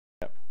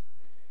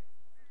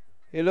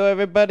Hello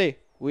everybody,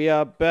 we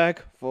are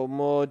back for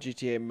more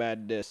GTA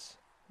Madness.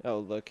 Oh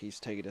look, he's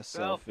taking a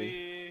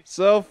selfie.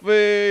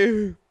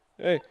 Selfie!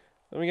 Hey,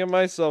 let me get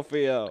my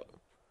selfie out.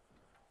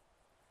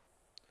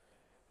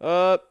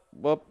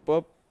 Whoop,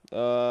 whoop.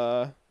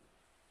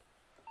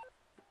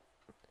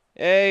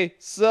 Hey,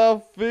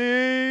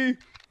 selfie!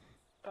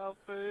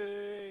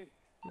 Selfie!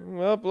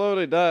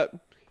 Uploaded that.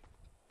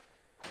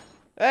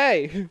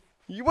 Hey,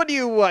 what do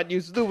you want,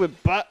 you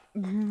stupid butt?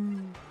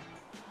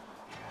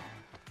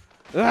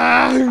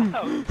 Ah!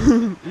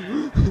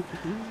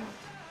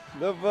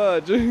 The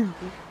fudge.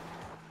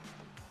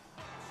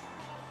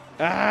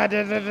 Ah,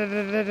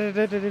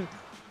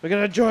 we're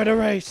gonna join a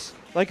race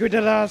like we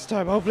did last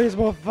time. Hopefully it's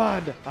more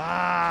fun.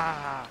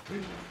 Ah.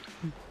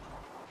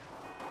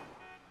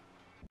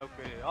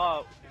 Okay.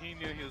 Oh, he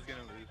knew he was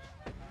gonna lose.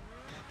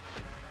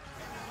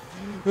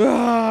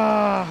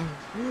 Ah.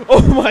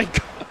 Oh my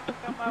god. Get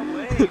out my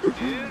way, dude.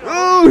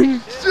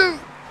 Oh shoot.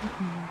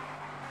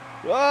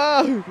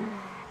 Ah.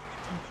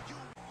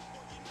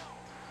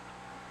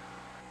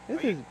 Are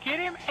you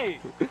kidding me?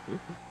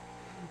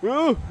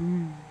 Oh.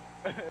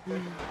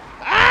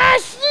 Ah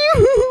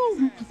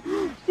shoot.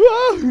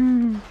 Ah.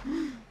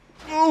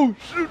 Oh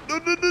shoot. No,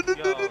 no, no, no,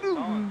 Yo, no, no.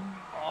 someone's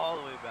all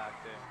the way back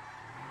there.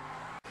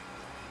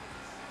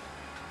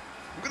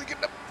 I'm gonna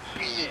get the.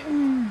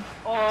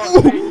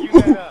 Oh, thank you,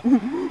 Netta.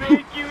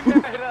 Thank you,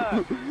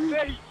 Netta.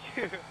 Thank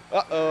you.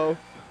 Uh-oh.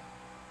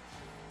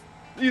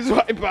 He's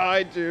right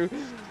behind you.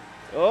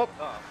 Oh,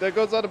 there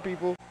goes other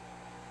people.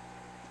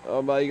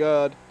 Oh my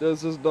god,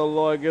 this is the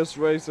longest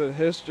race in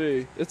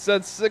history. It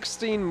said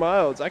 16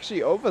 miles,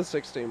 actually over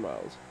 16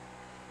 miles.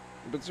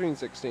 Between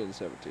 16 and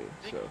 17,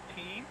 so.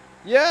 16?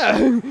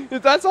 Yeah,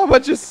 that's how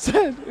much it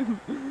said.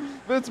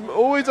 But it's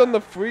always on the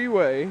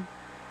freeway.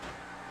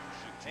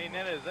 Hey,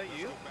 Netta, is that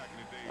you?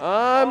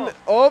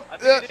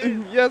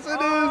 Yes it is.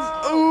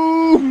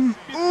 Oh. Ooh,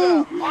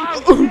 ooh,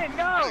 Oh, shit,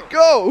 no.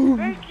 go.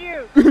 Thank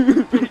you.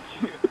 Thank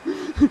you.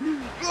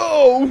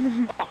 Go.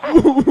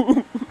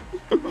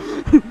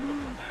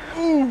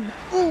 Ooh,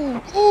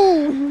 ooh,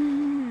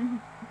 ooh.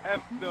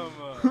 F them.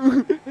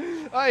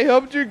 I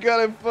helped you get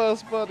it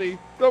first, buddy.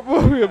 Don't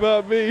worry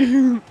about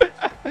me.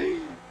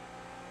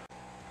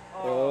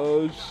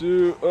 Oh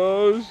shoot,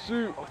 oh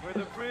shoot. Over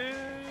the bridge.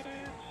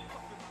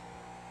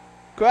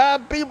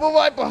 Crap, people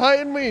right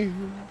behind me.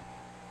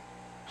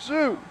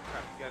 Shoot.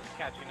 Crap, you guys are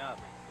catching up.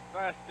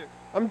 Faster.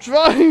 I'm Where's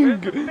trying.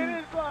 the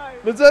finish line?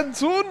 There's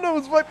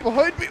Antonio's right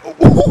behind me.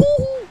 Oh.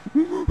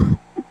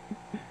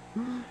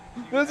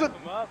 There's a...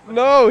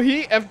 No,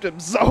 he effed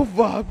himself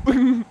up.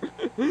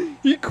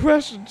 He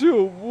crashed into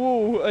a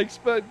wall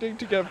expecting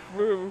to get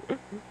through.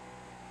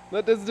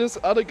 But there's this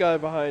other guy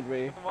behind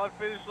me. Come on,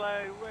 finish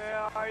line. Where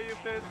are you,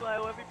 finish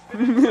line? Let me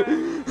finish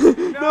line.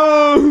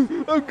 No!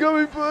 I'm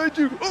coming behind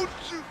you. Oh,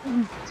 shoot.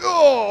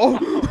 Oh,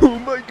 oh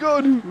my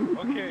god.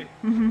 Okay,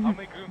 I'll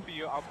make room for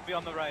you. I'll be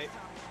on the right.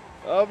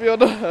 I'll be on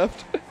the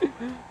left.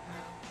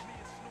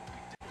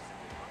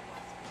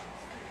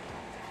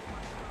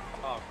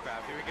 Oh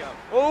crap, here we go.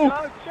 Oh!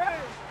 Oh, shit!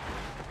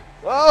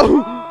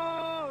 Oh!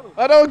 Oh!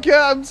 I don't care,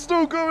 I'm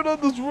still going on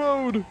this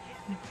road!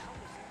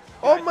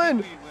 Oh I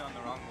man! think we went on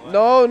the wrong way.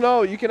 No,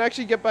 no, you can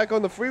actually get back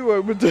on the freeway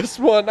with this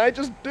one. I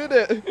just did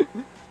it.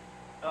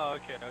 Oh,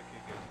 okay, good.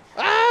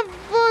 Ah,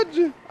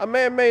 fudge! I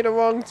may have made a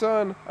wrong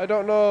turn. I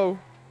don't know.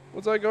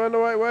 Was I going the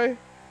right way?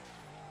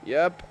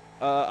 Yep.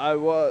 I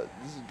was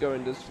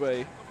going this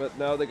way, but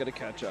now they're gonna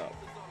catch up.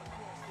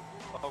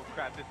 Oh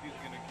crap, this dude's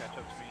gonna catch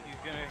up to me. He's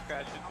gonna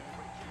crash into me.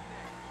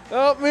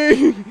 Help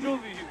me! Get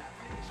over here.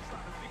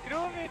 Get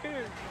over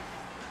here.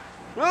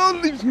 Oh,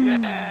 leave me!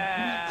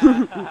 Yeah!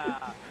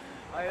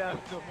 I have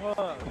some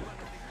more.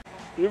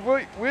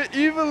 We're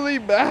evenly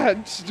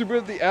matched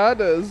with the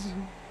others.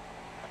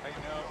 I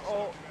know.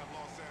 Oh.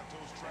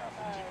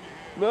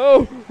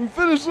 No,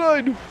 finish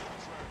line.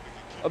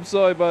 I'm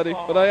sorry, buddy,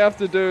 but I have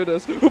to do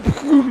this.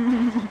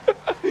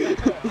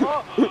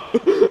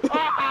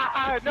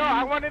 No,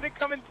 I wanted to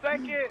come in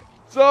second.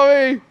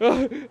 Sorry,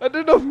 I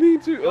did not mean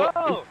to.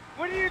 Oh,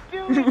 what are you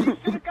doing? You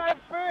should have got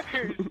first.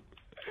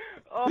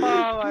 Oh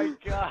my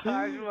gosh,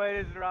 what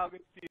is wrong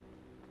with you?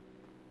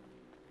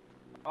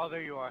 Oh,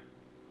 there you are.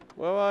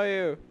 Where are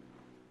you?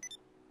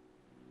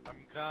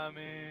 I'm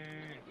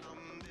coming.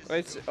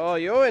 Wait, oh,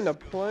 you're in a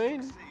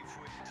plane?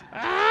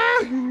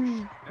 Ah!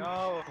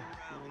 No,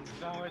 it's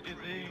not what you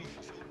think.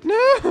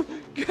 No!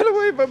 Get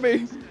away from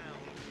me!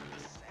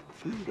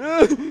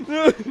 No!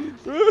 No!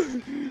 No!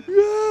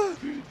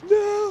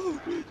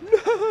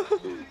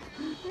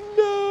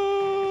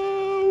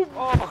 No!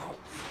 Oh!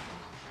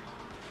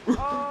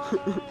 Oh!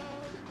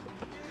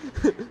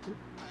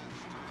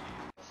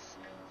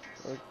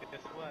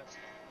 Guess what?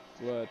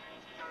 What?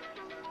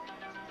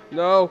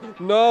 No!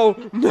 No!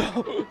 No!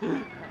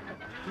 I'm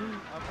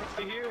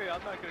right here.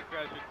 I'm not gonna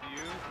crash into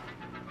you.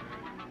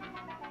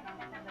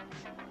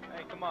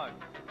 Hey, come on.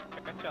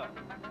 Catch up.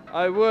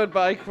 I would,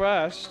 but I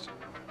crashed.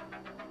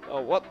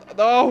 Oh, what?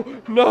 No!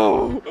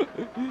 No!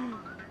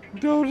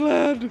 Don't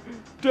land!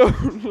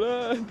 Don't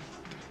land!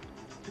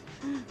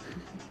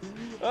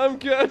 I'm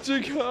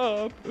catching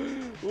up.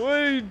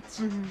 Wait.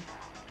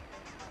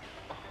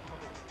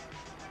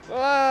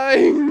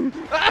 Bye.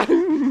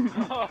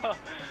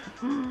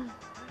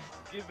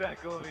 Get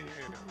back over here.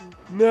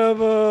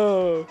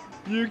 Never.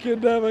 You can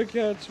never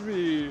catch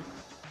me.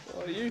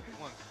 Oh, You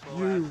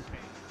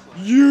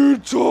you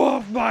tore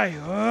off my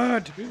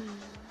hood.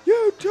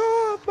 You tore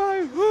off my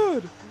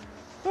hood.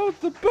 That was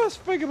the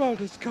best thing about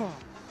this car.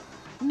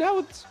 Now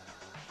it's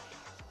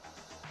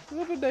a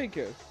little bit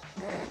naked.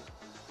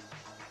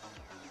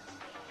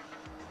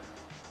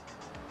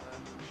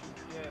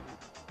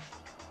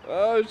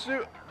 Oh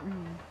shoot.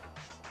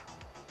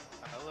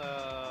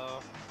 Hello.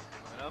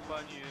 Coming up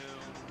on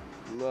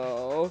you.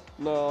 No,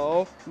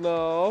 no,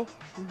 no.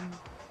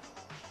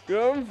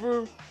 Come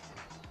through.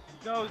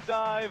 Nose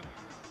dive.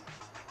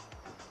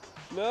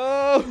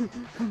 No,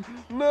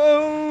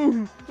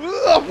 no.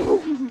 I'll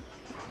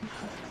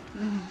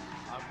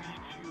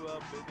meet you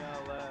up in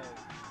LA.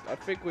 I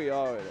think we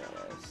are in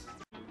LS.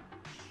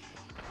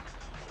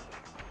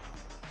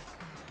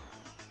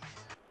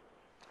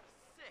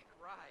 Sick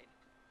ride.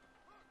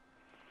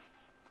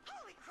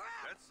 Holy crap!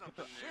 That's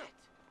something new.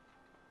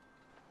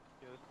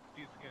 Yo, this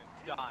dude's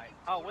gonna die.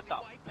 Oh, what the?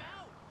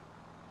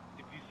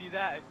 Did you see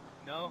that?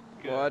 No?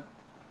 Good. What?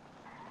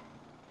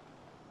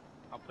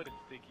 I'll put a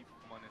sticky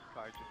on his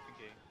car just in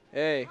case.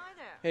 Hey,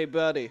 hey,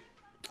 buddy.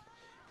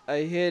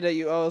 I hear that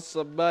you owe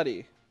some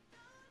money.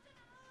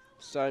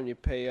 It's time you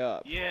pay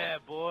up. Yeah,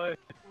 boy.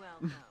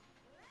 Well,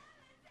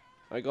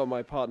 I got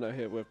my partner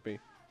here with me.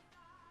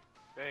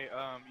 Hey,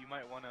 you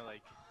might want to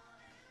like,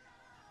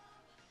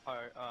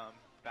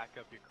 back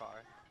up your car.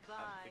 bye.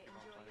 Sticky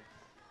bombs Enjoy on it.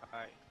 it. All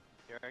right,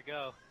 here I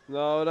go.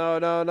 No, no,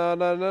 no, no,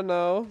 no, no,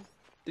 no.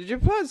 Did you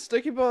plant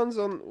sticky bombs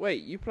on?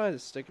 Wait, you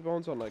planted sticky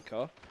bombs on that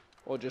car,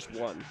 or just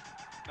one?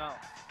 No,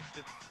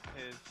 just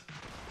his.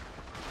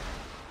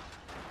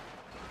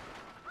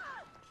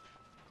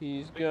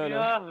 He's Pick me gonna.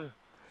 up.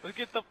 Let's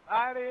get the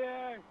out of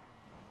here.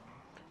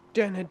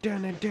 Damn it,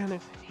 damn it, damn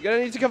it. You're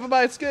gonna need to cover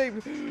my escape.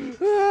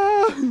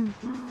 Ah!